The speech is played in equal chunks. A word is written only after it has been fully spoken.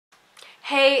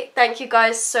Hey, thank you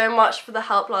guys so much for the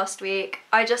help last week.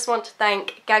 I just want to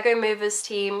thank Gago Movers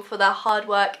team for their hard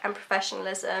work and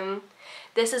professionalism.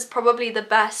 This is probably the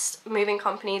best moving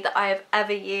company that I have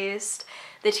ever used.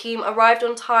 The team arrived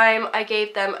on time, I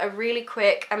gave them a really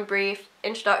quick and brief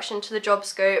introduction to the job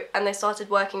scope, and they started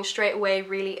working straight away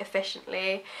really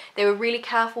efficiently. They were really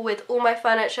careful with all my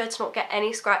furniture to not get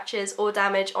any scratches or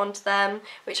damage onto them,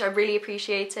 which I really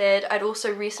appreciated. I'd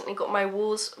also recently got my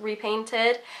walls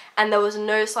repainted and there was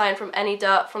no sign from any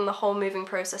dirt from the whole moving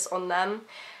process on them.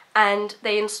 And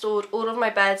they installed all of my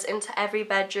beds into every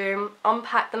bedroom,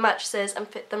 unpacked the mattresses and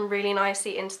fit them really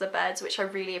nicely into the beds, which I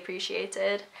really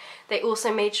appreciated. They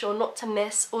also made sure not to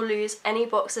miss or lose any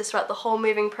boxes throughout the whole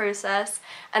moving process,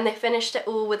 and they finished it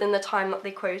all within the time that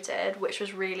they quoted, which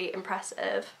was really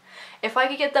impressive. If I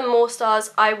could give them more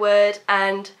stars, I would,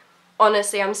 and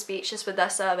honestly I'm speechless with their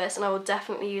service and I will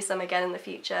definitely use them again in the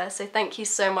future. So thank you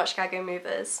so much, Gago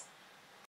Movers.